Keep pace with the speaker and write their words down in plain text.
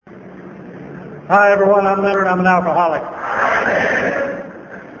Hi everyone, I'm Leonard. I'm an alcoholic.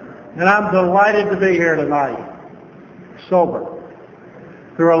 And I'm delighted to be here tonight, sober,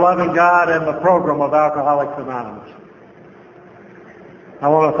 through a loving God and the program of Alcoholics Anonymous. I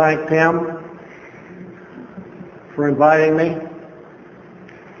want to thank Tim for inviting me.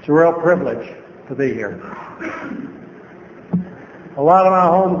 It's a real privilege to be here. A lot of my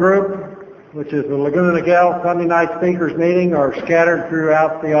home group, which is the Laguna Niguel Sunday night speakers meeting, are scattered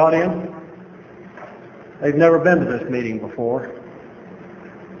throughout the audience. They've never been to this meeting before.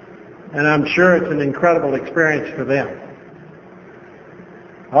 And I'm sure it's an incredible experience for them.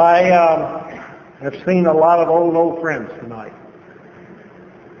 I have seen a lot of old friends tonight.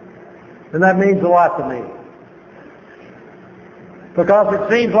 And that means a lot to me. Because it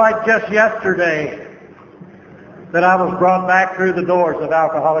seems like just yesterday that I was brought back through the doors of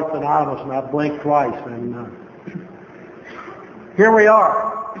Alcoholics Anonymous, and I blinked twice. And here we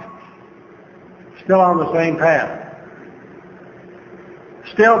are, still on the same path.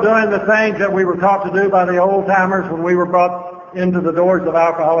 Still doing the things that we were taught to do by the old-timers when we were brought into the doors of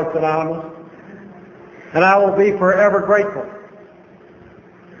Alcoholics Anonymous. And I will be forever grateful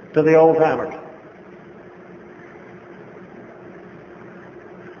to the old-timers.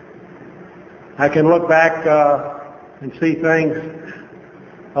 I can look back and see things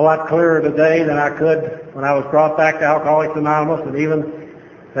a lot clearer today than I could when I was brought back to Alcoholics Anonymous, and even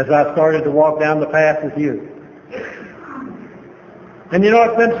as I started to walk down the path with you. And you know,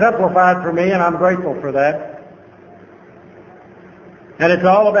 it's been simplified for me, and I'm grateful for that. And it's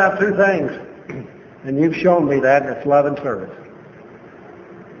all about two things, and you've shown me that, and it's love and service.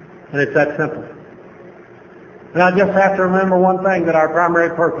 And it's that simple. And I just have to remember one thing, that our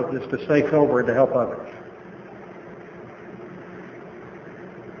primary purpose is to stay sober and to help others.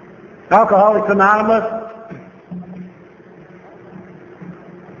 Alcoholics Anonymous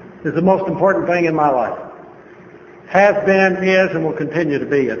is the most important thing in my life. Has been, is, and will continue to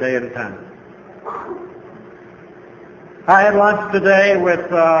be a day at a time. I had lunch today with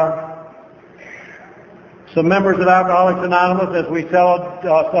some members of Alcoholics Anonymous as we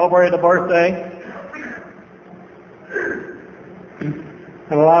celebrated a birthday.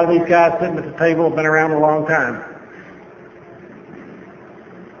 And a lot of these guys sitting at the table have been around a long time.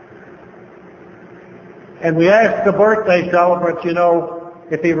 And we asked the birthday celebrant, you know,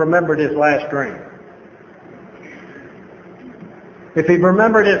 if he remembered his last drink. If he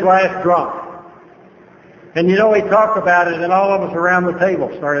remembered his last drunk. And you know, he talked about it, and all of us around the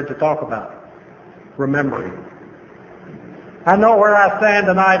table started to talk about it. Remembering. I know where I stand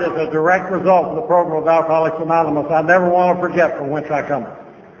tonight as a direct result of the program of Alcoholics Anonymous. I never want to forget from whence I come.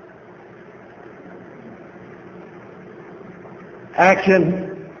 Action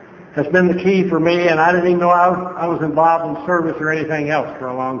has been the key for me, and I didn't even know I was involved in service or anything else for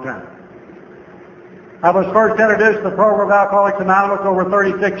a long time. I was first introduced to the program of Alcoholics Anonymous over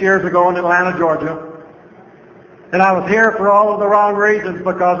 36 years ago in Atlanta, Georgia. And I was here for all of the wrong reasons,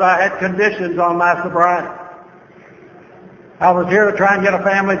 because I had conditions on my sobriety. I was here to try and get a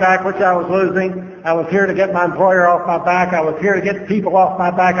family back, which I was losing. I was here to get my employer off my back. I was here to get people off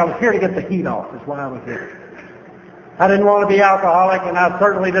my back. I was here to get the heat off, is why I was here. I didn't want to be alcoholic, and I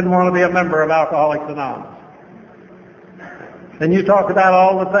certainly didn't want to be a member of Alcoholics Anonymous. And you talk about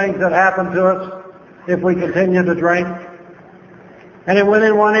all the things that happen to us if we continue to drink. And it went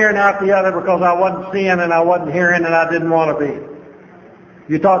in one ear and out the other, because I wasn't seeing and I wasn't hearing and I didn't want to be.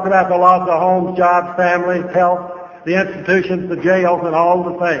 You talked about the loss of homes, jobs, families, health, the institutions, the jails, and all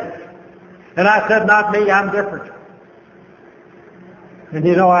the things. And I said, not me, I'm different. And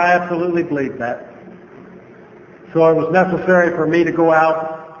you know, I absolutely believed that. So it was necessary for me to go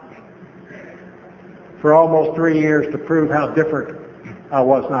out for almost 3 years to prove how different I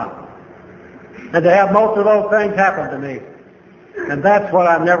was now. And to have most of those things happen to me. And that's what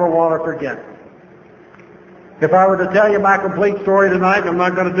I never want to forget. If I were to tell you my complete story tonight, I'm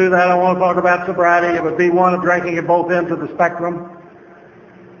not going to do that. I want to talk about sobriety. It would be one of drinking at both ends of the spectrum.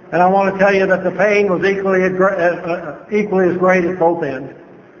 And I want to tell you that the pain was equally as great at both ends.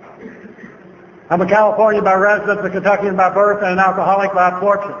 I'm a Californian by residence, a Kentuckian by birth, and an alcoholic by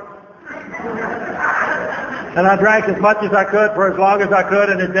fortune. And I drank as much as I could for as long as I could,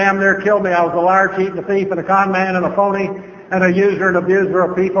 and it damn near killed me. I was a liar, cheat, and a thief, and a con man, and a phony, and a user and abuser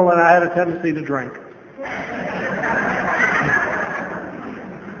of people, and I had a tendency to drink.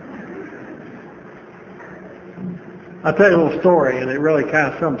 I'll tell you a little story, and it really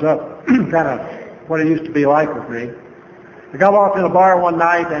kind of sums up kind of what it used to be like with me. I got walked in a bar one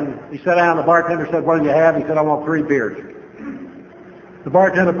night, and he sat down, the bartender said, what do you have? He said, I want 3 beers. The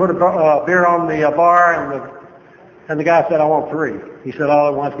bartender put a beer on the bar, and the guy said, I want 3. He said, all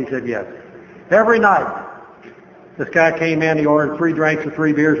at once? He said, yes. Every night, this guy came in, he ordered 3 drinks or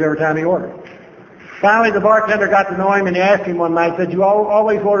 3 beers every time he ordered. Finally, the bartender got to know him, and he asked him one night, said, you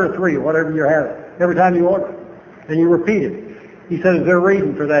always order 3, whatever you're having, every time you order. And you repeat it. He said, is there a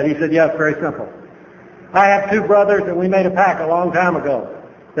reason for that? He said, yeah, it's very simple. I have 2 brothers, and we made a pact a long time ago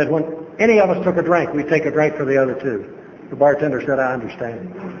that when any of us took a drink, we'd take a drink for the other 2. The bartender said, I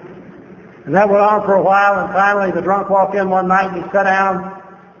understand. And that went on for a while, and finally the drunk walked in one night, and he sat down,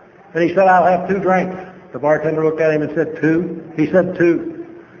 and he said, I'll have 2 drinks. The bartender looked at him and said, 2? He said, 2.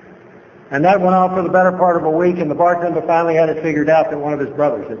 And that went on for the better part of a week, and the bartender finally had it figured out that one of his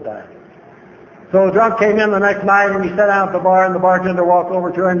brothers had died. So the drunk came in the next night, and he sat down at the bar, and the bartender walked over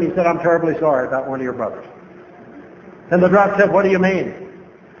to him, and he said, I'm terribly sorry about one of your brothers. And the drunk said, what do you mean?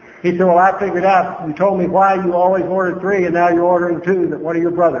 He said, well, I figured out, you told me why you always ordered 3, and now you're ordering 2, that one of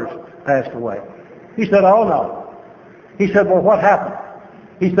your brothers passed away. He said, oh, no. He said, well, what happened?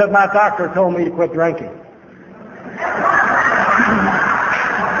 He said, my doctor told me to quit drinking.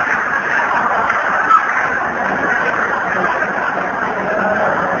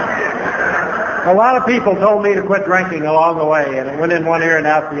 A lot of people told me to quit drinking along the way, and it went in one ear and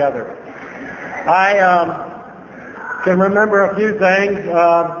out the other. I can remember a few things.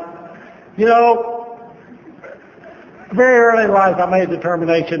 Very early in life I made a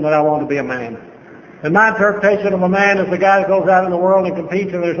determination that I wanted to be a man. And my interpretation of a man is the guy that goes out in the world and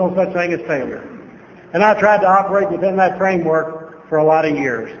competes, and there's no such thing as failure. And I tried to operate within that framework for a lot of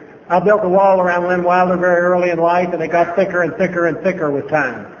years. I built a wall around Lynn Wilder very early in life, and it got thicker and thicker and thicker with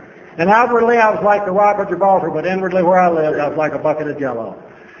time. And outwardly I was like the Rock of Gibraltar, but inwardly where I lived I was like a bucket of Jell-O.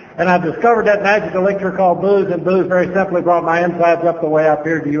 And I discovered that magic elixir called booze, and booze very simply brought my insides up the way I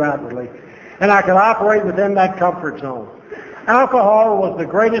appeared to you outwardly. And I could operate within that comfort zone. Alcohol was the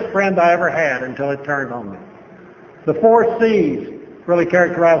greatest friend I ever had until it turned on me. The 4 C's really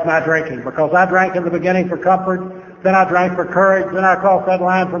characterized my drinking, because I drank in the beginning for comfort, then I drank for courage, then I crossed that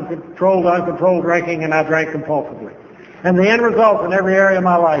line from controlled to uncontrolled drinking, and I drank compulsively. And the end result in every area of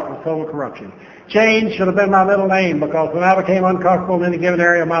my life was total corruption. Change should have been my middle name, because when I became uncomfortable in any given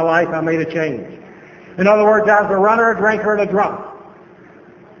area of my life, I made a change. In other words, I was a runner, a drinker, and a drunk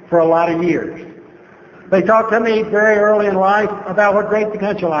for a lot of years. They talked to me very early in life about what great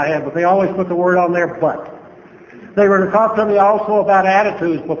potential I had, but they always put the word on there, but. They were to talk to me also about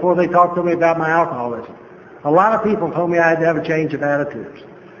attitudes before they talked to me about my alcoholism. A lot of people told me I had to have a change of attitudes.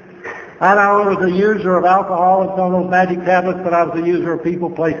 I not only was a user of alcohol and some of those magic tablets, but I was a user of people,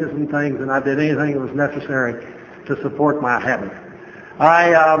 places, and things, and I did anything that was necessary to support my habit.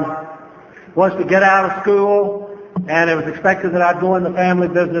 I was to get out of school, and it was expected that I'd go in the family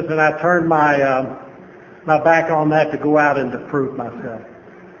business, and I turned my back on that to go out and to prove myself.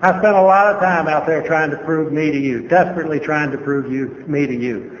 I spent a lot of time out there trying to prove me to you, desperately trying to prove me to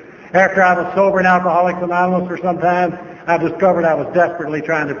you. After I was sober in Alcoholics Anonymous for some time, I discovered I was desperately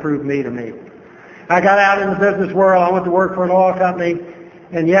trying to prove me to me. I got out in the business world. I went to work for an oil company,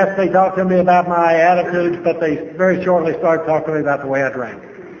 and yes, they talked to me about my attitudes, but they very shortly started talking to me about the way I drank.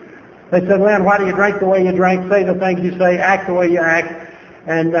 They said, Lynn, why do you drink the way you drink, say the things you say, act the way you act?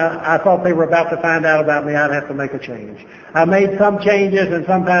 And I thought they were about to find out about me. I'd have to make a change. I made some changes, and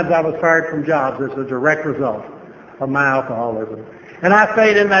sometimes I was fired from jobs as a direct result of my alcoholism. And I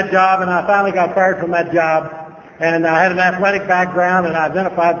stayed in that job, and I finally got fired from that job. And I had an athletic background, and I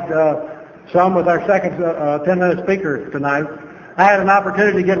identified some with our second 10-minute speaker tonight. I had an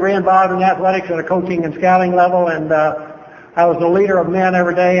opportunity to get re-involved in athletics at a coaching and scouting level, and I was a leader of men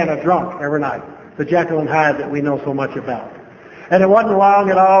every day and a drunk every night, the Jekyll and Hyde that we know so much about. And it wasn't long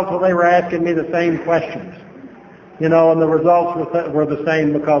at all till they were asking me the same questions. And the results were the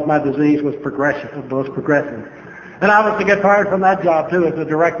same because my disease was progressing. And I was to get fired from that job, too, as a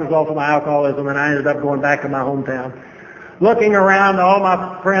direct result of my alcoholism, and I ended up going back to my hometown. Looking around, all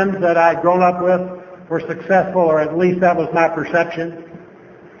my friends that I'd grown up with were successful, or at least that was my perception.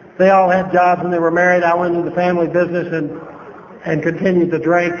 They all had jobs and they were married. I went into the family business and continued to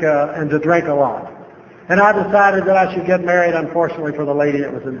drink, and to drink a lot. And I decided that I should get married, unfortunately, for the lady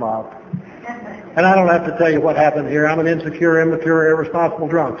that was involved. And I don't have to tell you what happened here. I'm an insecure, immature, irresponsible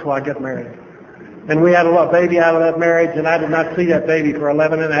drunk, so I get married. And we had a baby out of that marriage, and I did not see that baby for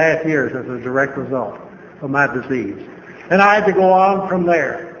 11 and a half years as a direct result of my disease. And I had to go on from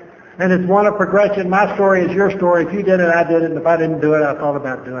there. And it's one of progression. My story is your story. If you did it, I did it. And if I didn't do it, I thought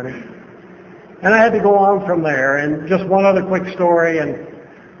about doing it. And I had to go on from there. And just one other quick story, and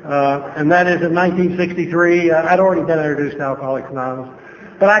that is in 1963, I'd already been introduced to Alcoholics Anonymous.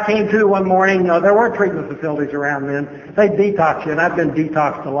 But I came to one morning, there weren't treatment facilities around then. They'd detox you, and I'd been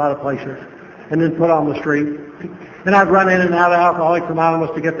detoxed a lot of places and then put on the street. And I'd run in and out of Alcoholics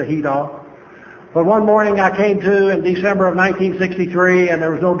Anonymous to get the heat off. But one morning I came to in December of 1963, and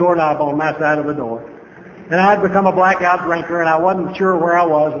there was no doorknob on my side of the door. And I had become a blackout drinker, and I wasn't sure where I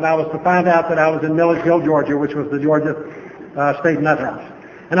was, and I was to find out that I was in Milledgeville, Georgia, which was the Georgia State Nut House.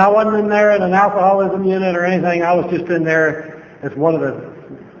 And I wasn't in there in an alcoholism unit or anything. I was just in there as one of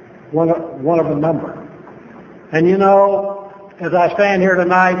the number. And you know, as I stand here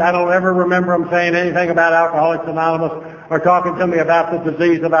tonight, I don't ever remember them saying anything about Alcoholics Anonymous or talking to me about the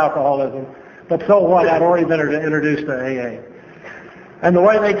disease of alcoholism. But so what? I'd already been introduced to AA. And the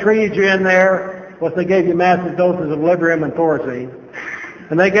way they treated you in there was they gave you massive doses of Librium and Thorazine.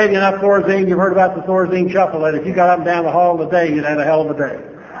 And they gave you enough Thorazine. You've heard about the Thorazine shuffle, that if you got up and down the hall in a day, you'd have a hell of a day.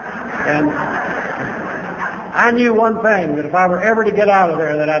 And I knew one thing, that if I were ever to get out of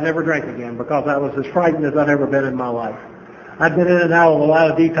there, that I'd never drink again, because I was as frightened as I'd ever been in my life. I'd been in and out of a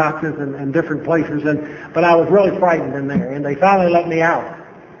lot of detoxes and different places, but I was really frightened in there. And they finally let me out.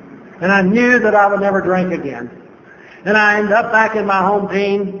 And I knew that I would never drink again. And I ended up back in my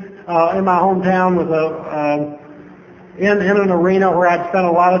hometown with in an arena where I'd spent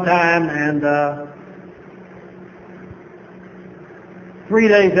a lot of time, and 3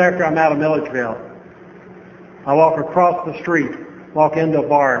 days after I'm out of Milledgeville, I walk across the street, walk into a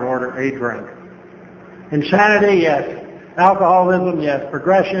bar and order a drink. Insanity, yes. Alcoholism, yes.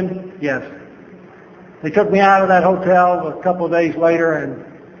 Progression, yes. They took me out of that hotel a couple of days later, and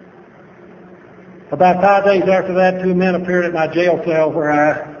about 5 days after that, 2 men appeared at my jail cell where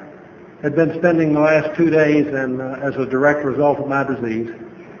I had been spending the last 2 days, and as a direct result of my disease.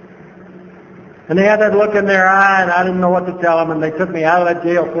 And they had that look in their eye, and I didn't know what to tell them, and they took me out of that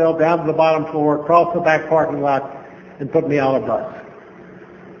jail cell, down to the bottom floor, across the back parking lot, and put me on a bus.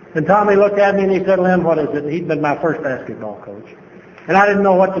 And Tommy looked at me and he said, "Lynn, what is it?" And he'd been my first basketball coach. And I didn't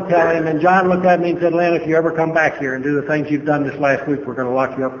know what to tell him, and John looked at me and said, "Lynn, if you ever come back here and do the things you've done this last week, we're going to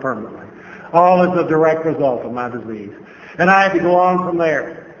lock you up permanently." All as a direct result of my disease. And I had to go on from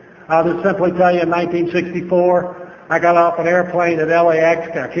there. I'll just simply tell you, in 1964, I got off an airplane at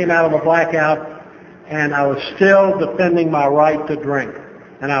LAX. I came out of a blackout, and I was still defending my right to drink.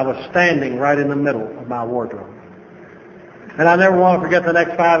 And I was standing right in the middle of my wardrobe. And I never want to forget the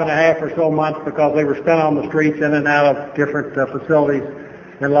next 5.5 or so months, because they were spent on the streets in and out of different facilities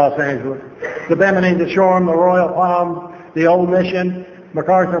in Los Angeles. The Bimini, the Shoreham, the Royal Palm, the Old Mission,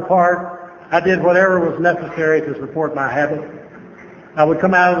 MacArthur Park. I did whatever was necessary to support my habit. I would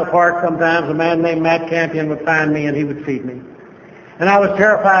come out of the park sometimes. A man named Matt Campion would find me, and he would feed me. And I was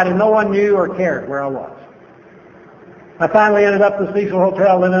terrified, and no one knew or cared where I was. I finally ended up at the Cecil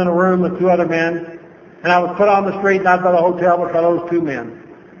Hotel, living in a room with 2 other men. And I was put on the street, not by the hotel, but by those 2 men.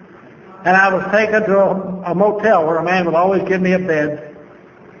 And I was taken to a motel where a man would always give me a bed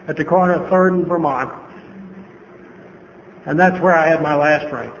at the corner of 3rd and Vermont. And that's where I had my last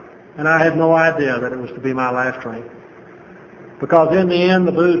drink. And I had no idea that it was to be my last drink. Because in the end,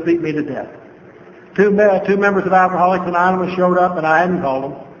 the booze beat me to death. Two members of Alcoholics Anonymous showed up, and I hadn't called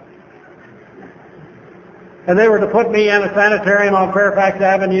them. And they were to put me in a sanitarium on Fairfax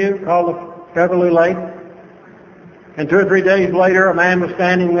Avenue called the Beverly Lake. And 2 or 3 days later, a man was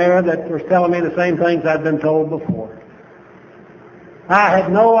standing there that was telling me the same things I'd been told before. I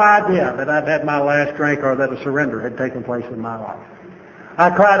had no idea that I'd had my last drink, or that a surrender had taken place in my life. I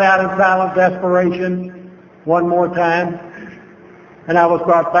cried out in silent desperation one more time, and I was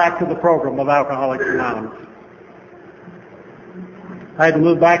brought back to the program of Alcoholics Anonymous. I had to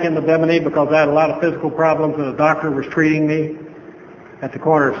move back into Bimini because I had a lot of physical problems, and a doctor was treating me at the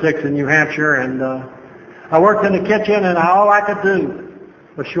corner of 6th in New Hampshire, and I worked in the kitchen, and all I could do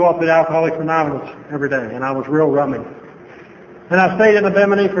was show up at Alcoholics Anonymous every day, and I was real rummy. And I stayed in the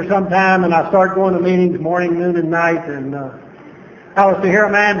Bimini for some time, and I started going to meetings morning, noon, and night, and I was to hear a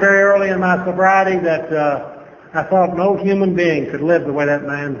man very early in my sobriety that I thought no human being could live the way that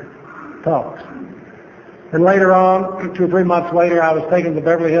man talks. And later on, 2 or 3 months later, I was taken to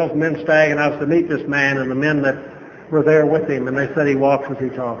Beverly Hills Men's Stag, and I was to meet this man and the men that were there with him, and they said he walks as he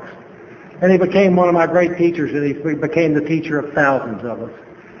talks. And he became one of my great teachers, and he became the teacher of thousands of us.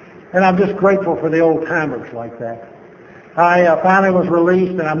 And I'm just grateful for the old timers like that. I finally was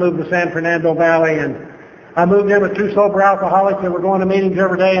released, and I moved to San Fernando Valley, and I moved in with 2 sober alcoholics that were going to meetings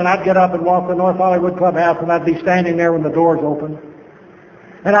every day, and I'd get up and walk to North Hollywood Clubhouse, and I'd be standing there when the doors opened.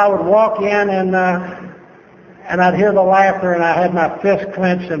 And I would walk in, and I'd hear the laughter, and I had my fist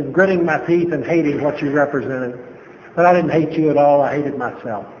clenched and gritting my teeth and hating what you represented. But I didn't hate you at all. I hated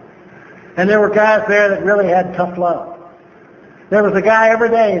myself. And there were guys there that really had tough love. There was a guy every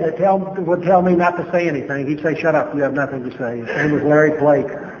day that would tell me not to say anything. He'd say, "Shut up, you have nothing to say." His name was Larry Blake.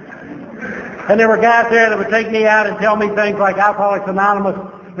 And there were guys there that would take me out and tell me things like Alcoholics Anonymous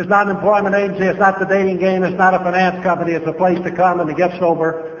It's not an employment agency. It's not the dating game. It's not a finance company. It's a place to come and to get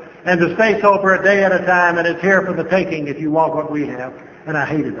sober and to stay sober a day at a time, and it's here for the taking if you want what we have. And I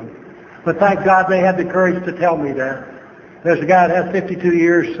hated them. But thank God they had the courage to tell me that. There's a guy that has 52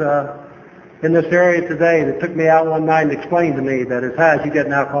 years in this area today that took me out one night and explained to me that as high as you get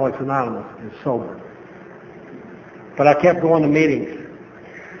in Alcoholics Anonymous is sober. But I kept going to meetings.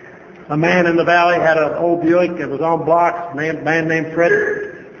 A man in the valley had an old Buick that was on blocks, a man named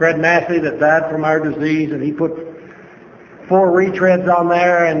Fred Massey that died from our disease, and he put 4 retreads on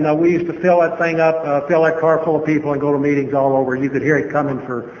there, and we used to fill that thing up, fill that car full of people and go to meetings all over. You could hear it coming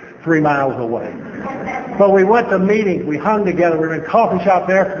for 3 miles away. But we went to meetings. We hung together. We were in coffee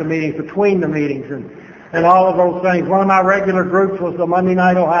shops after the meetings, between the meetings, and all of those things. One of my regular groups was the Monday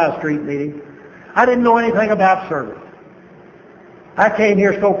night Ohio Street meeting. I didn't know anything about service. I came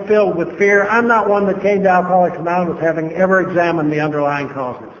here so filled with fear. I'm not one that came to Alcoholics Anonymous having ever examined the underlying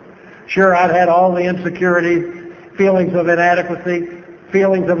causes. Sure, I'd had all the insecurities, feelings of inadequacy,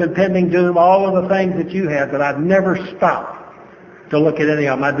 feelings of impending doom, all of the things that you had, but I'd never stopped to look at any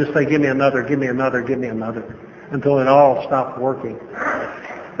of them. I'd just say, give me another, give me another, give me another, until it all stopped working.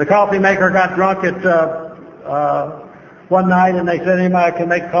 The coffee maker got drunk at one night, and they said, anybody can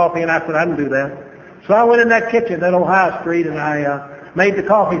make coffee, and I said, I can do that. So I went in that kitchen at Ohio Street, and I made the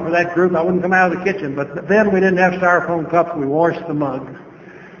coffee for that group. I wouldn't come out of the kitchen, but then we didn't have styrofoam cups. We washed the mugs.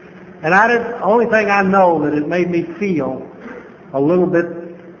 And the only thing I know that it made me feel a little bit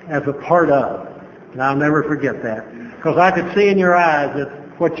as a part of, and I'll never forget that, because I could see in your eyes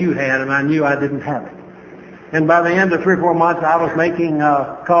that what you had, and I knew I didn't have it. And by the end of 3 or 4 months, I was making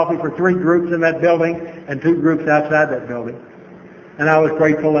coffee for 3 groups in that building and 2 groups outside that building. And I was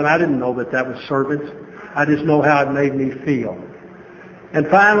grateful, and I didn't know that that was service. I just know how it made me feel. And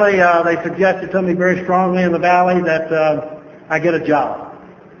finally, they suggested to me very strongly in the valley that I get a job.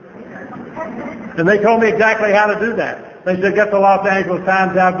 And they told me exactly how to do that. They said, get the Los Angeles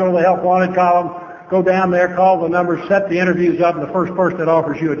Times out, go to the Help Wanted column, go down there, call the numbers, set the interviews up, and the first person that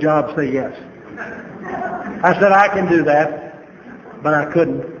offers you a job, say yes. I said, I can do that, but I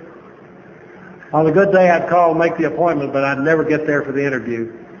couldn't. On a good day, I'd call and make the appointment, but I'd never get there for the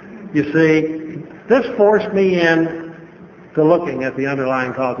interview. You see, this forced me in to looking at the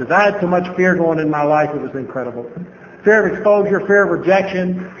underlying causes. I had so much fear going in my life, it was incredible. Fear of exposure, fear of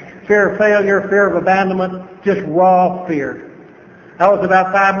rejection, fear of failure, fear of abandonment, just raw fear. I was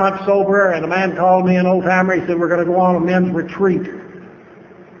about 5 months sober, and a man called me, an old-timer. He said, we're going to go on a men's retreat.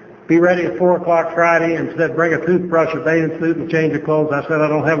 Be ready at 4 o'clock Friday, and said, bring a toothbrush, a bathing suit, and change of clothes. I said, I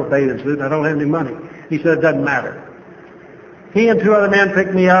don't have a bathing suit, and I don't have any money. He said, it doesn't matter. He and 2 other men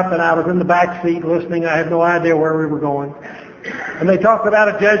picked me up, and I was in the back seat listening. I had no idea where we were going. And they talked about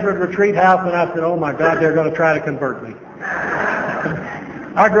a Jesuit retreat house, and I said, oh my God, they're going to try to convert me.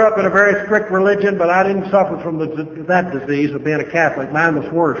 I grew up in a very strict religion, but I didn't suffer from that disease of being a Catholic. Mine was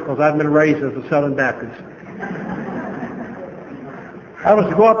worse because I'd been raised as a Southern Baptist. I was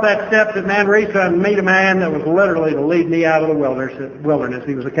to go up that steps at Manresa and meet a man that was literally to lead me out of the wilderness.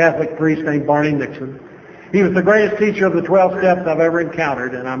 He was a Catholic priest named Barney Nixon. He was the greatest teacher of the 12 steps I've ever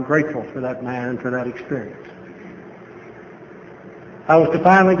encountered, and I'm grateful for that man and for that experience. I was to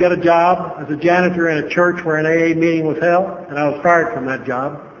finally get a job as a janitor in a church where an AA meeting was held, and I was fired from that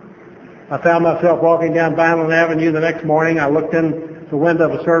job. I found myself walking down Vineland Avenue the next morning. I looked in the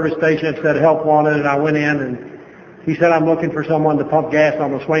window of a service station. It said help wanted, and I went in, and he said, I'm looking for someone to pump gas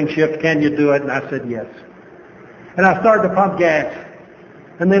on the swing shift. Can you do it? And I said yes. And I started to pump gas.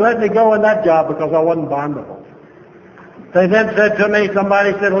 And they let me go in that job because I wasn't bondable. They then said to me,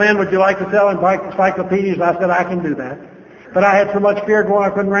 somebody said, Lynn, would you like to sell encyclopedias? And I said, I can do that. But I had so much fear going,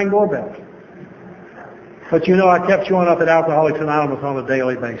 I couldn't ring doorbells. But you know, I kept showing up at Alcoholics Anonymous on a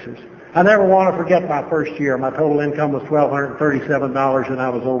daily basis. I never want to forget my first year. My total income was $1,237, and I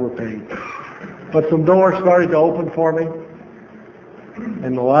was overpaid. But some doors started to open for me,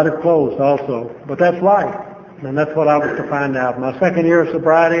 and a lot have closed also. But that's life, and that's what I was to find out. My second year of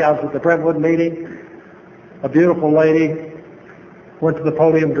sobriety, I was at the Brentwood meeting. A beautiful lady went to the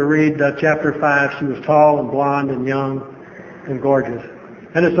podium to read chapter 5. She was tall and blonde and young and gorgeous.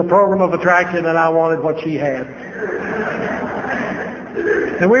 And it's a program of attraction, and I wanted what she had.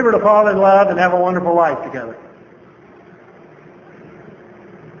 And we were to fall in love and have a wonderful life together.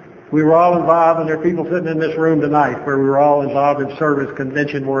 We were all involved, and there are people sitting in this room tonight where we were all involved in service,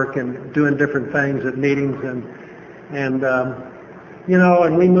 convention work, and doing different things at meetings, and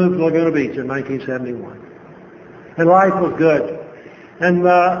we moved to Laguna Beach in 1971. And life was good. And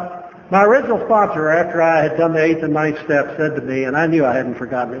my original sponsor, after I had done the 8th and 9th steps, said to me, and I knew I hadn't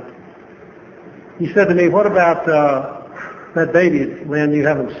forgotten it, he said to me, what about that baby, Lynn, you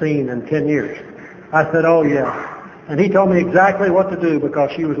haven't seen in 10 years. I said, oh, yeah. And he told me exactly what to do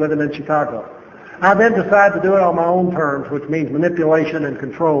because she was living in Chicago. I then decided to do it on my own terms, which means manipulation and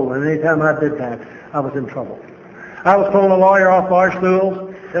control. And any time I did that, I was in trouble. I was pulling a lawyer off bar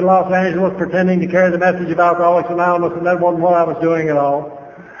stools in Los Angeles pretending to carry the message of Alcoholics Anonymous, and that wasn't what I was doing at all.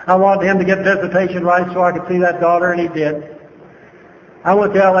 I wanted him to get visitation rights so I could see that daughter, and he did. I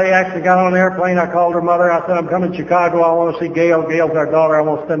went to L.A., actually got on an airplane. I called her mother. I said, I'm coming to Chicago. I want to see Gail. Gail's our daughter. I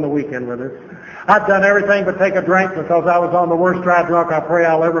want to spend the weekend with her. I'd done everything but take a drink because I was on the worst dry drunk I pray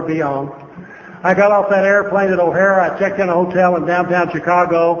I'll ever be on. I got off that airplane at O'Hara. I checked in a hotel in downtown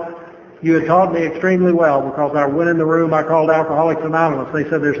Chicago. You had taught me extremely well because I went in the room. I called Alcoholics Anonymous. They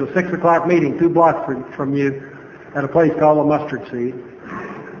said there's a 6 o'clock meeting 2 blocks from you at a place called the Mustard Seed.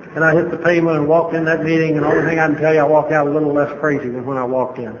 And I hit the pavement and walked in that meeting, and the only thing I can tell you, I walked out a little less crazy than when I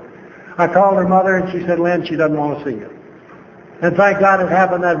walked in. I called her mother, and she said, Lynn, she doesn't want to see you. And thank God it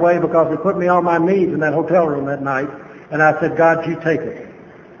happened that way because it put me on my knees in that hotel room that night, and I said, God, you take it.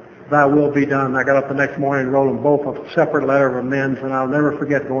 Thy will be done. I got up the next morning and wrote them both a separate letter of amends, and I'll never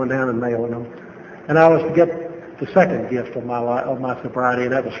forget going down and mailing them. And I was to get the second gift of my sobriety,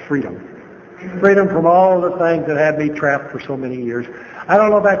 and that was freedom. Freedom from all of the things that had me trapped for so many years. I don't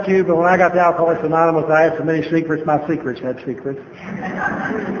know about you, but when I got to Alcoholics Anonymous, I had so many secrets, my secrets had secrets.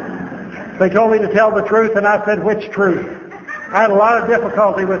 They told me to tell the truth, and I said, which truth? I had a lot of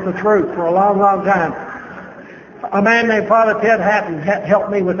difficulty with the truth for a long, long time. A man named Father Ted Hatton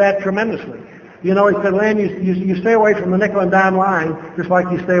helped me with that tremendously. You know, he said, Lynn, you stay away from the nickel and dime line just like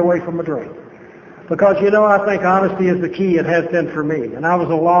you stay away from a drink. Because, you know, I think honesty is the key. It has been for me. And I was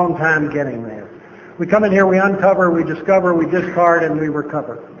a long time getting there. We come in here, we uncover, we discover, we discard, and we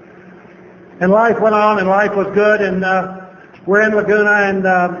recover. And life went on, and life was good, and we're in Laguna, and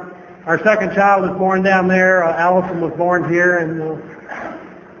our second child was born down there. Allison was born here,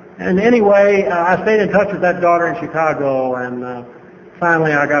 and anyway, I stayed in touch with that daughter in Chicago, and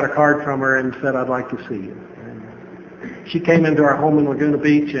finally I got a card from her and said, I'd like to see you. And she came into our home in Laguna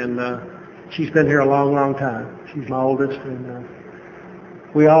Beach, and she's been here a long, long time. She's my oldest, and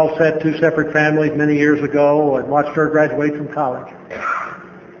we all set 2 separate families many years ago and watched her graduate from college.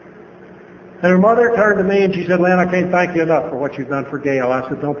 And her mother turned to me and she said, Lynn, I can't thank you enough for what you've done for Gail. I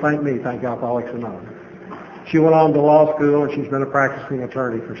said, don't thank me, thank Alcoholics Anonymous. She went on to law school and she's been a practicing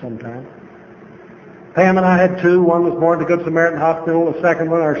attorney for some time. Pam and I had 2. One was born at the Good Samaritan Hospital. The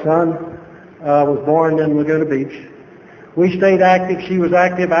second one, our son, was born in Laguna Beach. We stayed active. She was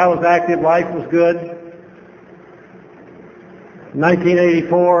active. I was active. Life was good. In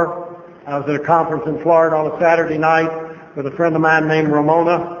 1984, I was at a conference in Florida on a Saturday night with a friend of mine named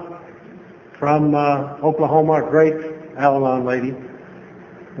Ramona from Oklahoma, a great Al-Anon lady.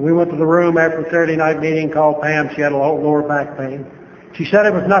 We went to the room after the Saturday night meeting, called Pam. She had a lower back pain. She said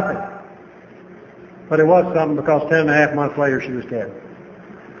it was nothing, but it was something because 10.5 months later she was dead.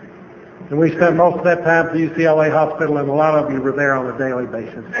 And we spent most of that time at the UCLA hospital, and a lot of you were there on a daily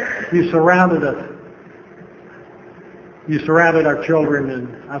basis. You surrounded us. You surrounded our children,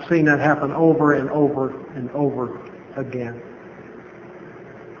 and I've seen that happen over and over and over again.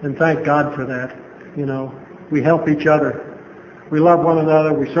 And thank God for that. You know, we help each other. We love one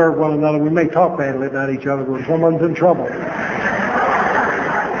another. We serve one another. We may talk badly about each other, but when someone's in trouble,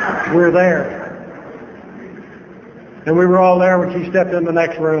 we're there. And we were all there when she stepped in the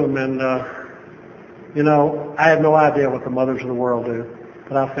next room, and, you know, I had no idea what the mothers of the world do,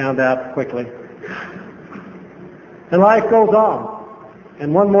 but I found out quickly. And life goes on.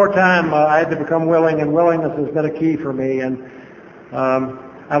 And one more time, I had to become willing, and willingness has been a key for me. And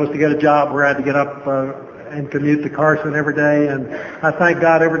I was to get a job where I had to get up and commute to Carson every day. And I thank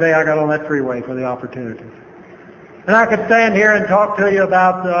God every day I got on that freeway for the opportunity. And I could stand here and talk to you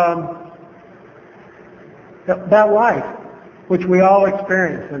about life, which we all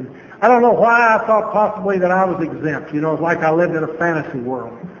experience. And I don't know why I thought possibly that I was exempt. You know, it's like I lived in a fantasy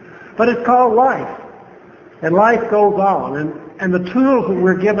world. But it's called life. And life goes on. And the tools that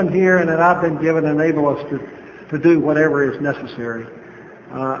we're given here and that I've been given enable us to do whatever is necessary.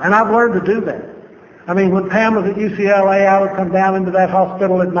 And I've learned to do that. I mean, when Pam was at UCLA, I would come down into that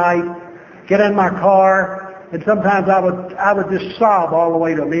hospital at night, get in my car, and sometimes I would just sob all the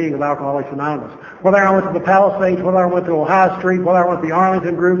way to a meeting of Alcoholics Anonymous. Whether I went to the Palisades, whether I went to Ohio Street, whether I went to the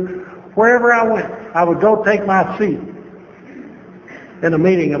Arlington group, wherever I went, I would go take my seat in a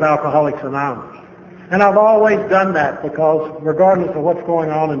meeting of Alcoholics Anonymous. And I've always done that because regardless of what's going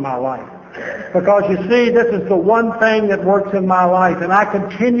on in my life. Because you see, this is the one thing that works in my life, and I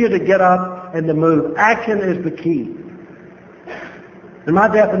continue to get up and to move. Action is the key. And my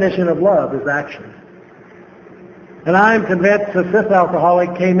definition of love is action. And I am convinced that this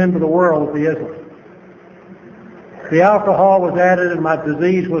alcoholic came into the world with the ism. The alcohol was added and my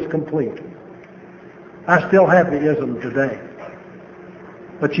disease was complete. I still have the ism today.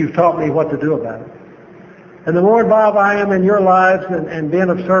 But you've taught me what to do about it. And the more involved I am in your lives and being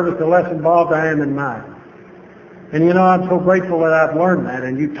of service, the less involved I am in mine. And you know, I'm so grateful that I've learned that,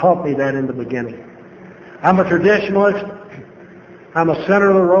 and you taught me that in the beginning. I'm a traditionalist. I'm a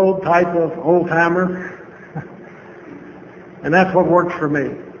center-of-the-road type of old-timer. And that's what works for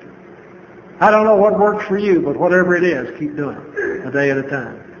me. I don't know what works for you, but whatever it is, keep doing it, a day at a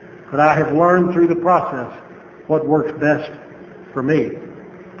time. But I have learned through the process what works best for me.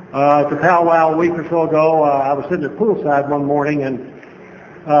 At the powwow a week or so ago, I was sitting at poolside one morning and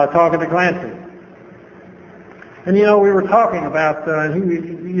talking to Clancy. And, you know, we were talking about, I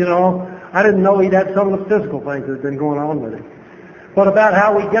didn't know he'd had some of the physical things that had been going on with him. But about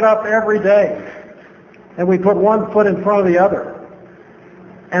how we get up every day and we put one foot in front of the other.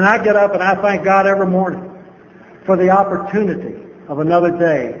 And I get up and I thank God every morning for the opportunity of another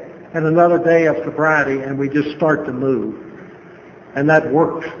day and another day of sobriety, and we just start to move. And that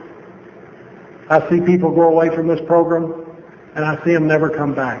works. I see people go away from this program, and I see them never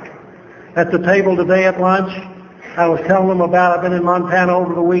come back. At the table today at lunch, I was telling them about, I've been in Montana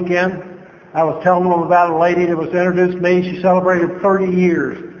over the weekend. I was telling them about a lady that was introduced to me. She celebrated 30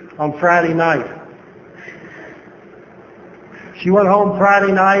 years on Friday night. She went home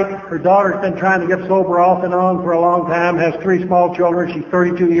Friday night. Her daughter's been trying to get sober off and on for a long time, has 3 small children. She's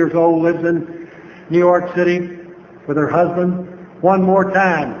 32 years old, lives in New York City with her husband. One more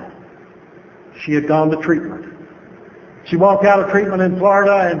time, she had gone to treatment. She walked out of treatment in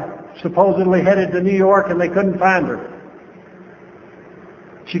Florida and supposedly headed to New York, and they couldn't find her.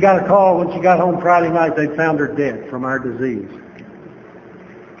 She got a call when she got home Friday night. They'd found her dead from our disease.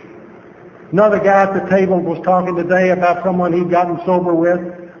 Another guy at the table was talking today about someone he'd gotten sober with,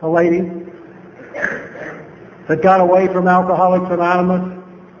 a lady that got away from Alcoholics Anonymous,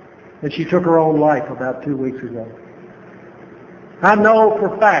 and she took her own life about 2 weeks ago. I know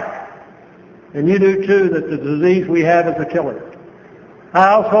for fact, and you do too, that the disease we have is a killer. I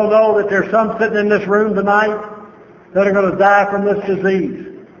also know that there's some sitting in this room tonight that are going to die from this disease.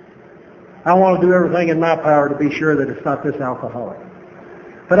 I want to do everything in my power to be sure that it's not this alcoholic.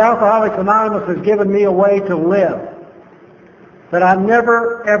 But Alcoholics Anonymous has given me a way to live that I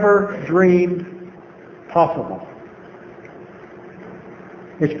never, ever dreamed possible.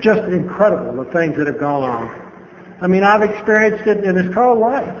 It's just incredible, the things that have gone on. I mean, I've experienced it, and it's called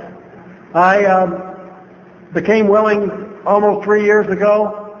life. I became willing almost 3 years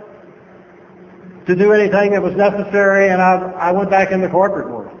ago to do anything that was necessary, and I went back in the corporate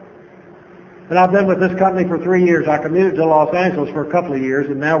world. And I've been with this company for 3 years. I commuted to Los Angeles for a couple of years,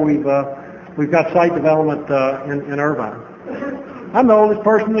 and now we've got site development in Irvine. I'm the oldest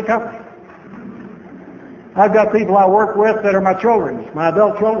person in the company. I've got people I work with that are my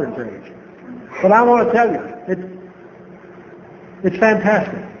adult children's age. But I want to tell you, it's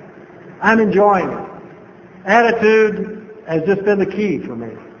fantastic. I'm enjoying it. Attitude has just been the key for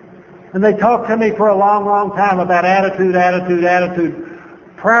me. And they talked to me for a long, long time about attitude,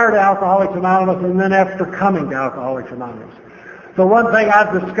 prior to Alcoholics Anonymous and then after coming to Alcoholics Anonymous. The one thing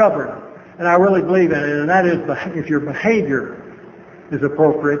I've discovered, and I really believe in it, and that is if your behavior is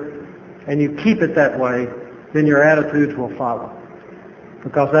appropriate and you keep it that way, then your attitudes will follow.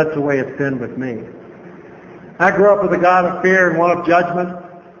 Because that's the way it's been with me. I grew up with a God of fear and one of judgment.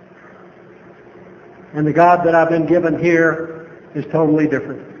 And the God that I've been given here is totally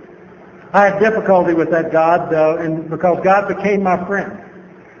different. I had difficulty with that God because God became my friend.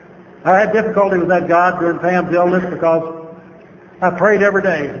 I had difficulty with that God during Pam's illness because I prayed every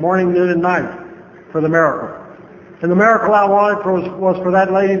day, morning, noon, and night, for the miracle. And the miracle I wanted was for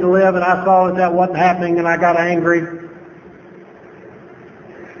that lady to live, and I saw that wasn't happening, and I got angry.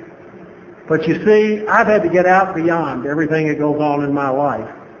 But you see, I've had to get out beyond everything that goes on in my life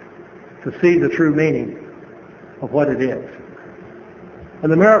to see the true meaning of what it is.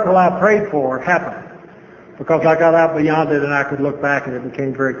 And the miracle I prayed for happened because I got out beyond it and I could look back and it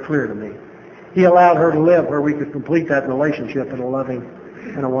became very clear to me. He allowed her to live where we could complete that relationship in a loving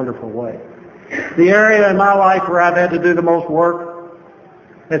and a wonderful way. The area in my life where I've had to do the most work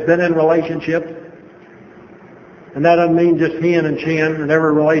has been in relationships. And that doesn't mean just he and Chin and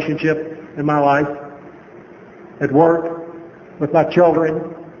every relationship in my life, at work, with my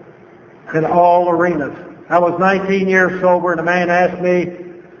children, in all arenas. I was 19 years sober, and a man asked me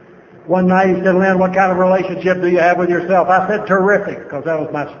one night, he said, "Lynn, what kind of relationship do you have with yourself?" I said, "Terrific," because that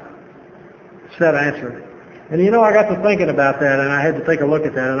was my set answer. And I got to thinking about that, and I had to take a look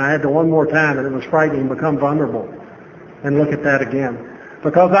at that, and I had to one more time, and it was frightening, become vulnerable and look at that again.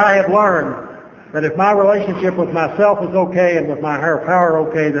 Because I have learned that if my relationship with myself is okay and with my higher power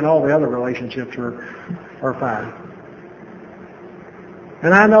okay, then all the other relationships are fine.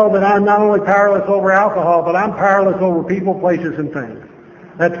 And I know that I'm not only powerless over alcohol, but I'm powerless over people, places, and things.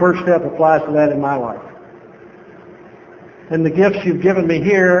 That first step applies to that in my life. And the gifts you've given me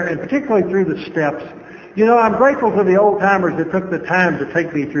here, and particularly through the steps, you know, I'm grateful to the old-timers that took the time to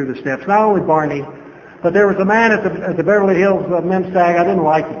take me through the steps. Not only Barney, but there was a man at the Beverly Hills Men's Stag. I didn't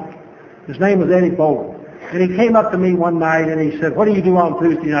like him. His name was Eddie Boland. And he came up to me one night and he said, "What do you do on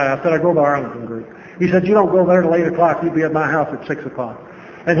Tuesday night?" I said, "I go to the Arlington group." He said, "You don't go there till 8 o'clock. You'll be at my house at 6 o'clock.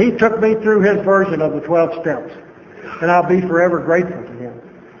 And he took me through his version of the 12 steps. And I'll be forever grateful to him.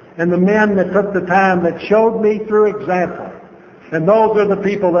 And the men that took the time, that showed me through example. And those are the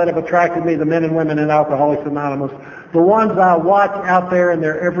people that have attracted me, the men and women in Alcoholics Anonymous. The ones I watch out there in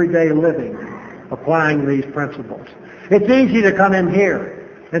their everyday living, applying these principles. It's easy to come in here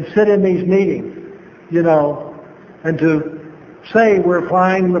and sit in these meetings, you know, and to say we're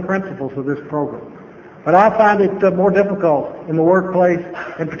applying the principles of this program. But I find it more difficult in the workplace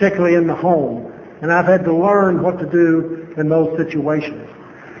and particularly in the home. And I've had to learn what to do in those situations.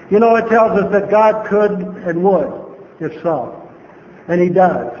 You know, it tells us that God could and would, if so. And He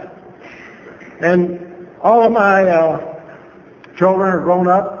does. And all of my children are grown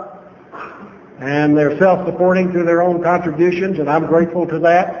up, and they're self-supporting through their own contributions, and I'm grateful to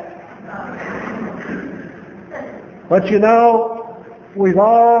that. But you know, we've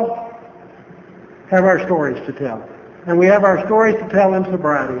all have our stories to tell. And we have our stories to tell in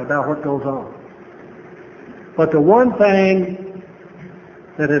sobriety about what goes on. But the one thing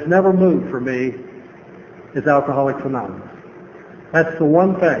that has never moved for me is Alcoholics Anonymous. That's the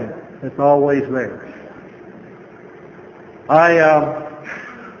one thing that's always there.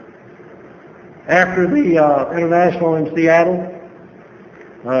 After the International in Seattle,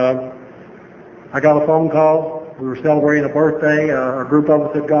 I got a phone call. We were celebrating a birthday. A group of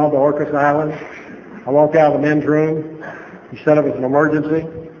us had gone to Orcas Island. I walked out of the men's room. He said it was an emergency.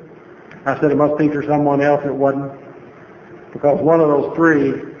 I said it must be for someone else. It wasn't. Because one of those three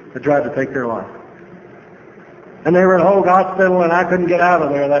had tried to take their life. And they were at Hoag Hospital, and I couldn't get out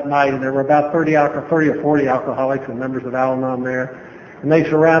of there that night. And there were about 30 or 40 alcoholics and members of Al-Anon there. And they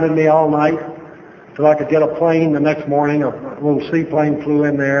surrounded me all night till I could get a plane the next morning. A little seaplane flew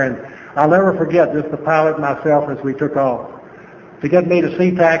in there. And I'll never forget, just the pilot and myself as we took off. To get me to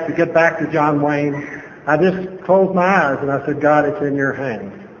SeaTac, to get back to John Wayne, I just closed my eyes and I said, "God, it's in your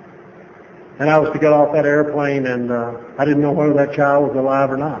hands." And I was to get off that airplane, and I didn't know whether that child was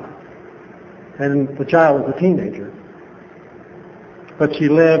alive or not. And the child was a teenager. But she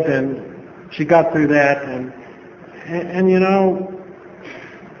lived, and she got through that. And you know,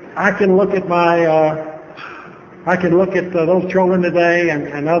 I can look at those children today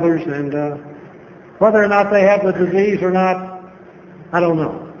and others, and whether or not they have the disease or not, I don't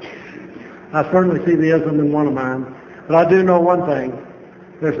know. I certainly see the ism in one of mine. But I do know one thing.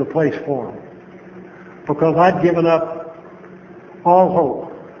 There's a place for them. Because I'd given up all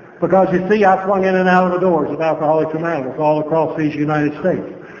hope. Because you see, I swung in and out of the doors of Alcoholics Anonymous all across these United States.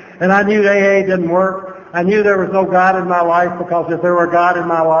 And I knew AA didn't work. I knew there was no God in my life, because if there were God in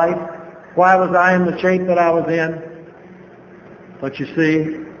my life, why was I in the shape that I was in? But you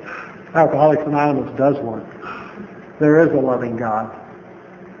see, Alcoholics Anonymous does work. There is a loving God.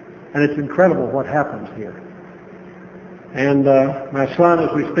 And it's incredible what happens here. And my son,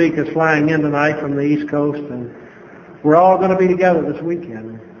 as we speak, is flying in tonight from the East Coast, and we're all going to be together this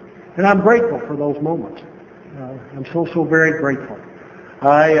weekend. And I'm grateful for those moments. I'm so very grateful.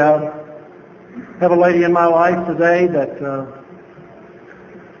 I have a lady in my life today that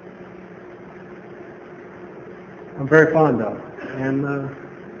I'm very fond of. And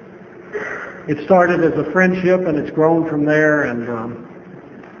it started as a friendship, and it's grown from there. And,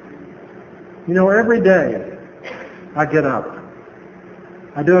 you know, every day I get up.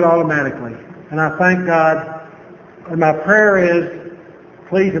 I do it automatically. And I thank God. And my prayer is,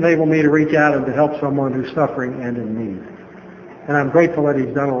 please enable me to reach out and to help someone who's suffering and in need. And I'm grateful that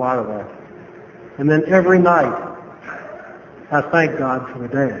He's done a lot of that. And then every night, I thank God for the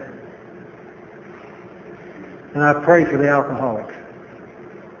day. And I pray for the alcoholics.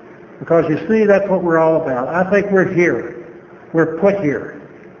 Because you see, that's what we're all about. I think we're here. We're put here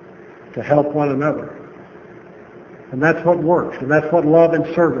to help one another. And that's what works. And that's what love and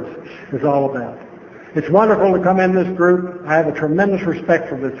service is all about. It's wonderful to come in this group. I have a tremendous respect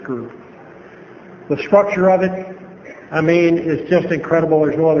for this group. The structure of it, I mean, is just incredible.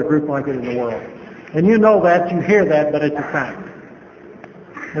 There's no other group like it in the world. And you know that, you hear that, but it's a fact.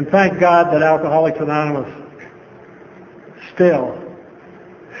 And thank God that Alcoholics Anonymous still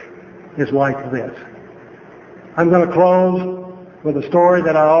is like this. I'm going to close with a story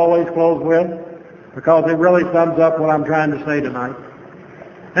that I always close with because it really sums up what I'm trying to say tonight.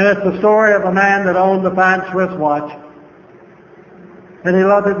 And it's the story of a man that owned a fine Swiss watch, and he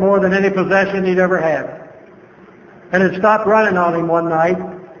loved it more than any possession he'd ever had. And it stopped running on him one night,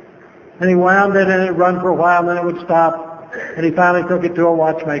 and he wound it, and it run for a while, and then it would stop, and he finally took it to a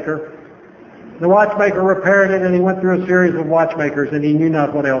watchmaker. The watchmaker repaired it, and he went through a series of watchmakers, and he knew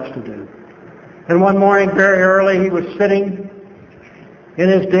not what else to do. And one morning, very early, he was sitting in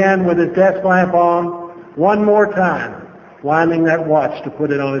his den with his desk lamp on, one more time, winding that watch to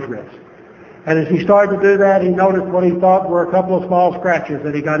put it on his wrist. And as he started to do that, he noticed what he thought were a couple of small scratches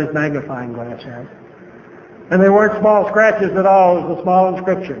that he got his magnifying glass at. And they weren't small scratches at all. It was a small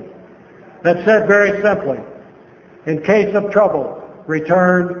inscription that said very simply, in case of trouble,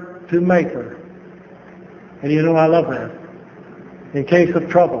 return to Maker. And you know, I love that. In case of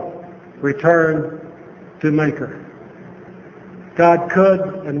trouble, return to Maker. God could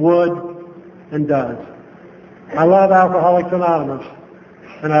and would and does. I love Alcoholics Anonymous,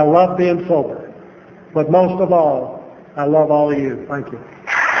 and I love being sober. But most of all, I love all of you. Thank you.